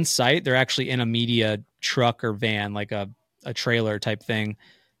they're on site, they're actually in a media truck or van, like a trailer type thing.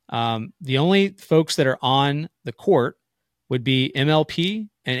 The only folks that are on the court would be MLP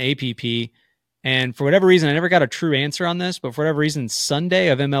and APP. And for whatever reason, I never got a true answer on this, but for whatever reason, Sunday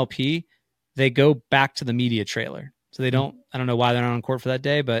of MLP, they go back to the media trailer. So they don't, I don't know why they're not on court for that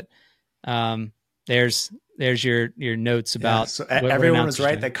day, but there's your notes about. Yeah, so everyone was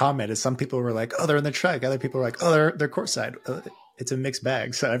right that commented. Some people were like, oh, they're in the truck. Other people were like, oh, they're courtside. It's a mixed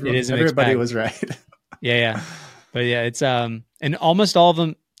bag. So everybody was right. Yeah. But yeah, it's, and almost all of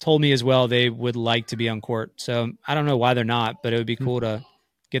them told me as well, they would like to be on court. So I don't know why they're not, but it would be cool to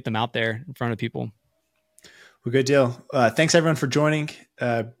get them out there in front of people. Well, good deal. Thanks everyone for joining.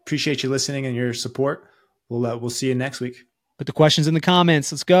 Appreciate you listening and your support. We'll see you next week. Put the questions in the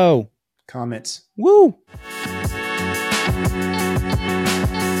comments. Let's go. Comments. Woo!